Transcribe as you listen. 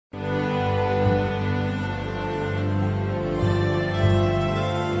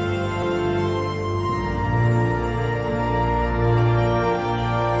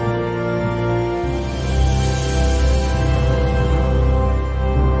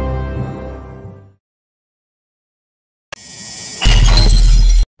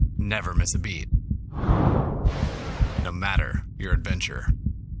never miss a beat, no matter your adventure.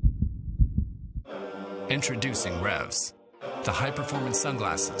 Introducing Revvez, the high-performance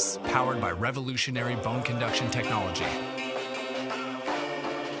sunglasses powered by revolutionary bone conduction technology.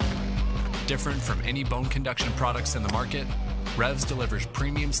 Different from any bone conduction products in the market, Revvez delivers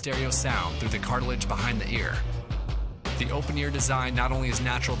premium stereo sound through the cartilage behind the ear. The open-ear design not only is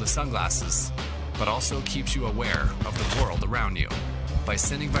natural to sunglasses, but also keeps you aware of the world around you. By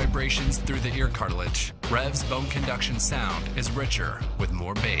sending vibrations through the ear cartilage, Revvez bone conduction sound is richer with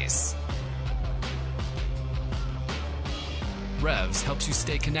more bass. Revvez helps you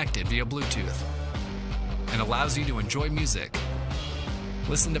stay connected via Bluetooth and allows you to enjoy music,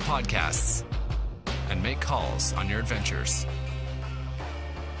 listen to podcasts, and make calls on your adventures.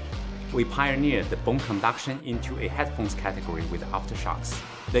 We pioneered the bone conduction into a headphones category with aftershocks.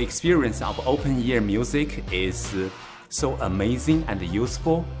 The experience of open-ear music is so amazing and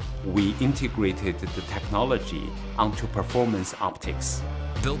useful, we integrated the technology onto performance optics.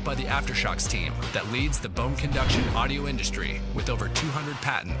 Built by the Aftershocks team that leads the bone conduction audio industry with over 200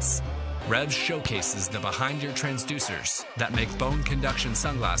 patents, Revvez showcases the behind-ear transducers that make bone conduction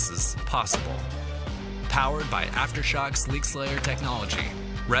sunglasses possible. Powered by Aftershocks leak layer technology,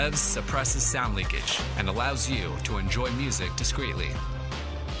 Revvez suppresses sound leakage and allows you to enjoy music discreetly.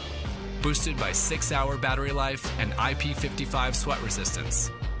 Boosted by 6-hour battery life and IP55 sweat resistance,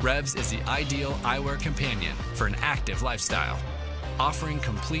 Revvez is the ideal eyewear companion for an active lifestyle. Offering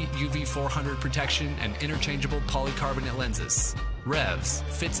complete UV 400 protection and interchangeable polycarbonate lenses, Revvez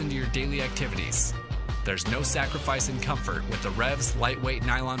fits into your daily activities. There's no sacrifice in comfort with the Revvez lightweight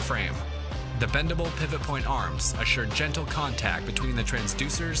nylon frame. The bendable pivot point arms assure gentle contact between the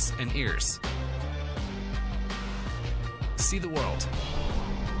transducers and ears. See the world,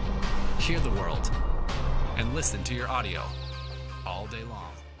 hear the world, and listen to your audio all day long.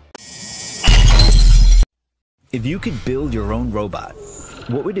 If you could build your own robot,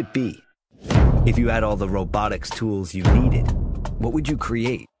 what would it be? If you had all the robotics tools you needed, what would you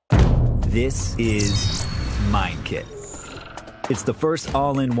create? This is MindKit. It's the first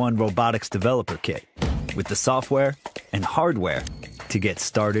all-in-one robotics developer kit with the software and hardware to get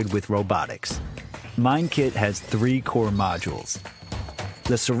started with robotics. MindKit has 3 core modules.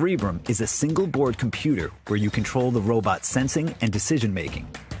 The Cerebrum is a single-board computer where you control the robot's sensing and decision-making.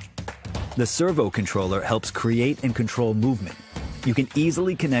 The servo controller helps create and control movement. You can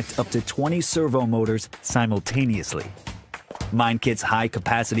easily connect up to 20 servo motors simultaneously. MindKit's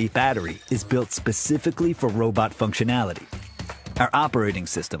high-capacity battery is built specifically for robot functionality. Our operating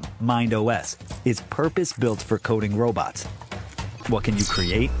system, MindOS, is purpose-built for coding robots. What can you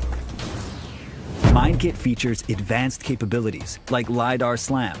create? MindKit features advanced capabilities like LiDAR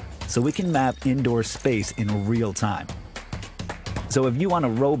SLAM, so we can map indoor space in real time. So if you want a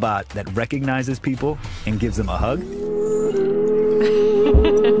robot that recognizes people and gives them a hug,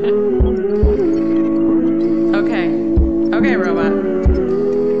 Okay, robot.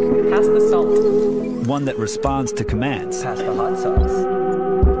 Pass the salt. one that responds to commands, Pass the hot sauce.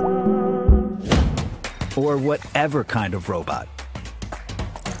 or whatever kind of robot,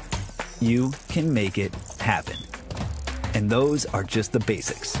 you can make it happen. And those are just the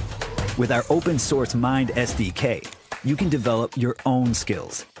basics. With our open source Mind SDK, you can develop your own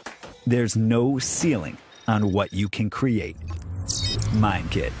skills. There's no ceiling on what you can create.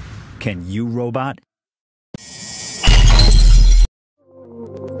 MindKit. Can you robot?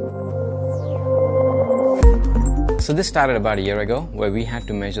 So this started about a year ago, where we had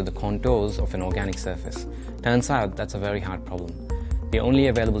to measure the contours of an organic surface. Turns out that's a very hard problem. The only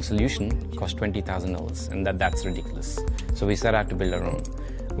available solution cost $20,000, and that's ridiculous. So we set out to build our own.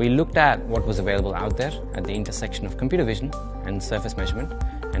 We looked at what was available out there at the intersection of computer vision and surface measurement,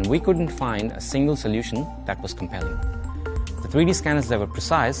 and we couldn't find a single solution that was compelling. The 3D scanners that were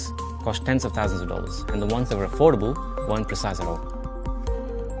precise cost tens of thousands of dollars, and the ones that were affordable weren't precise at all.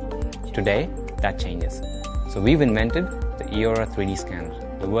 Today, that changes. So we've invented the Eora 3D scanner,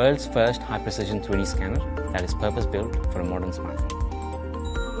 the world's first high-precision 3D scanner that is purpose-built for a modern smartphone.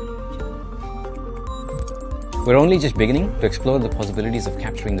 We're only just beginning to explore the possibilities of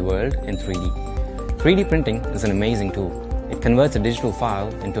capturing the world in 3D. 3D printing is an amazing tool. It converts a digital file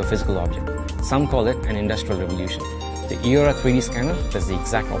into a physical object. Some call it an industrial revolution. The Eora 3D scanner does the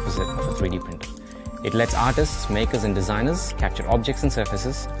exact opposite of a 3D printer. It lets artists, makers, and designers capture objects and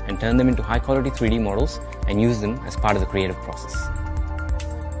surfaces and turn them into high-quality 3D models and use them as part of the creative process.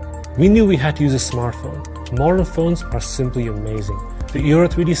 We knew we had to use a smartphone. Modern phones are simply amazing. The Eora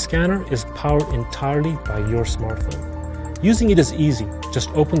 3D scanner is powered entirely by your smartphone. Using it is easy. Just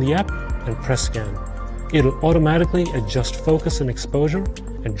open the app and press scan. It'll automatically adjust focus and exposure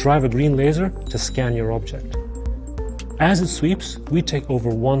and drive a green laser to scan your object. As it sweeps, we take over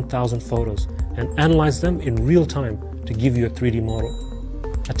 1,000 photos and analyze them in real time to give you a 3D model.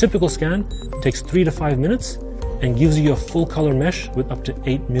 A typical scan takes 3 to 5 minutes and gives you a full color mesh with up to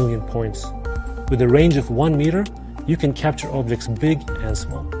 8 million points. With a range of 1 meter, you can capture objects big and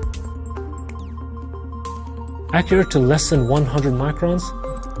small. Accurate to less than 100 microns,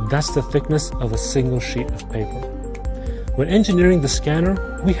 that's the thickness of a single sheet of paper. When engineering the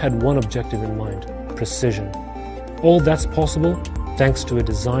scanner, we had one objective in mind: precision. All that's possible thanks to a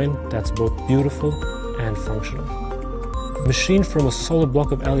design that's both beautiful and functional. Machined from a solid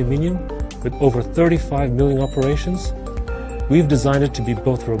block of aluminium with over 35 milling operations, we've designed it to be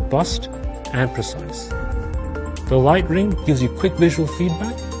both robust and precise. The light ring gives you quick visual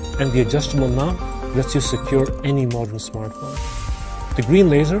feedback, and the adjustable mount lets you secure any modern smartphone. The green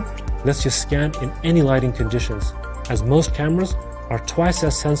laser lets you scan in any lighting conditions, as most cameras are twice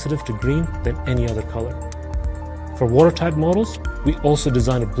as sensitive to green than any other color. For watertight models, we also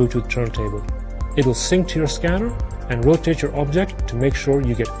designed a Bluetooth turntable. It will sync to your scanner and rotate your object to make sure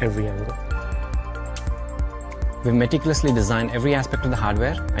you get every angle. We've meticulously designed every aspect of the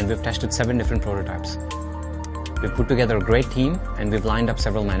hardware, and we've tested 7 different prototypes. We've put together a great team, and we've lined up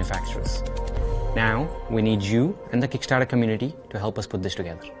several manufacturers. Now, we need you and the Kickstarter community to help us put this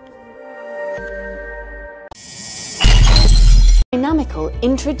together. Dynamical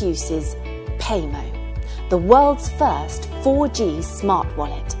introduces Paymo, the world's first 4G smart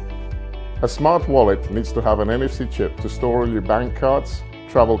wallet. A smart wallet needs to have an NFC chip to store all your bank cards,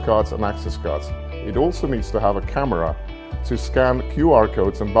 travel cards and access cards. It also needs to have a camera to scan QR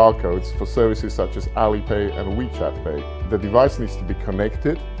codes and barcodes for services such as Alipay and WeChat Pay. The device needs to be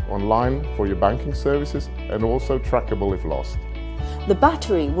connected online for your banking services and also trackable if lost. The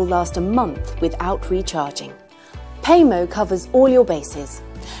battery will last a month without recharging. Paymo covers all your bases,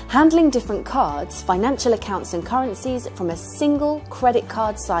 handling different cards, financial accounts and currencies from a single credit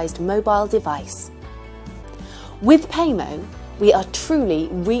card-sized mobile device. With Paymo, we are truly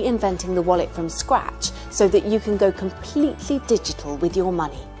reinventing the wallet from scratch so that you can go completely digital with your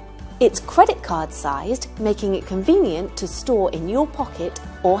money. It's credit card sized, making it convenient to store in your pocket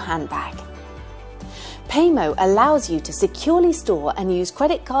or handbag. Paymo allows you to securely store and use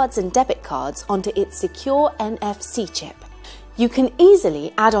credit cards and debit cards onto its secure NFC chip. You can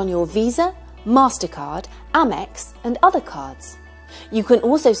easily add on your Visa, MasterCard, Amex and other cards. You can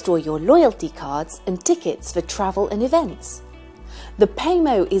also store your loyalty cards and tickets for travel and events. The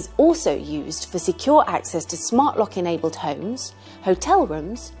Paymo is also used for secure access to smart lock-enabled homes, hotel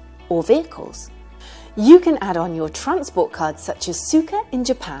rooms or vehicles. You can add on your transport cards such as Suica in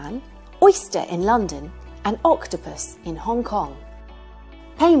Japan, Oyster in London and Octopus in Hong Kong.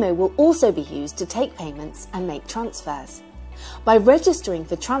 Paymo will also be used to take payments and make transfers. By registering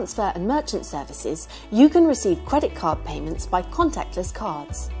for transfer and merchant services, you can receive credit card payments by contactless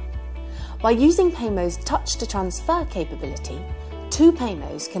cards. By using Paymo's touch-to-transfer capability, 2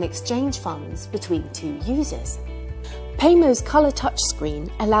 Paymos can exchange funds between 2 users. Paymo's color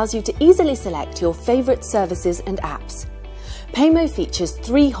touchscreen allows you to easily select your favorite services and apps. Paymo features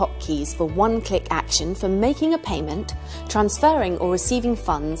 3 hotkeys for one-click action for making a payment, transferring or receiving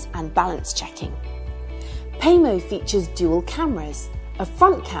funds, and balance checking. Paymo features dual cameras, a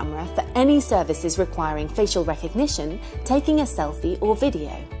front camera for any services requiring facial recognition, taking a selfie or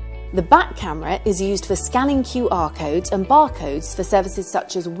video. The back camera is used for scanning QR codes and barcodes for services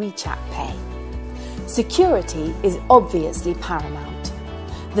such as WeChat Pay. Security is obviously paramount.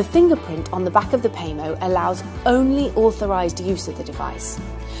 The fingerprint on the back of the Paymo allows only authorized use of the device.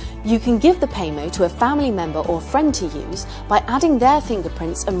 You can give the Paymo to a family member or friend to use by adding their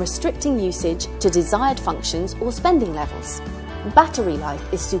fingerprints and restricting usage to desired functions or spending levels. Battery life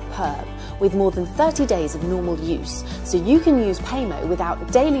is superb, with more than 30 days of normal use, so you can use Paymo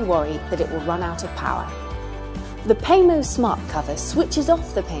without daily worry that it will run out of power. The Paymo Smart Cover switches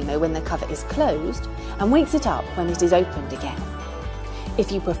off the Paymo when the cover is closed and wakes it up when it is opened again.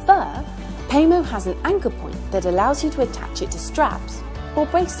 If you prefer, Paymo has an anchor point that allows you to attach it to straps or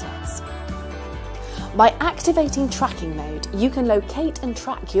bracelets. By activating tracking mode, you can locate and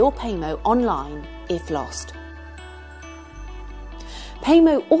track your Paymo online if lost.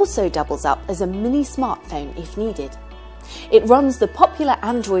 Paymo also doubles up as a mini smartphone if needed. It runs the popular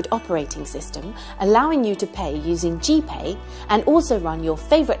Android operating system, allowing you to pay using GPay and also run your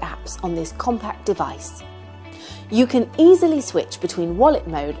favorite apps on this compact device. You can easily switch between wallet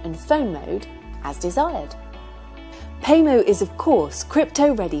mode and phone mode as desired. Paymo is of course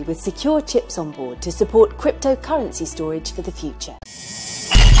crypto ready with secure chips on board to support cryptocurrency storage for the future.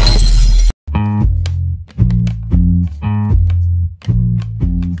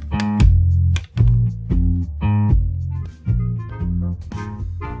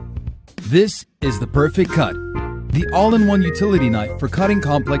 This is the Perfect Cut, the all-in-one utility knife for cutting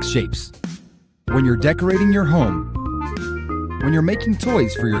complex shapes. When you're decorating your home, when you're making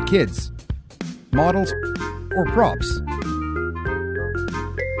toys for your kids, models, or props.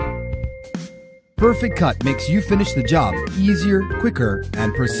 Perfect Cut makes you finish the job easier, quicker,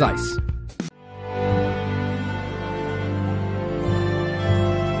 and precise.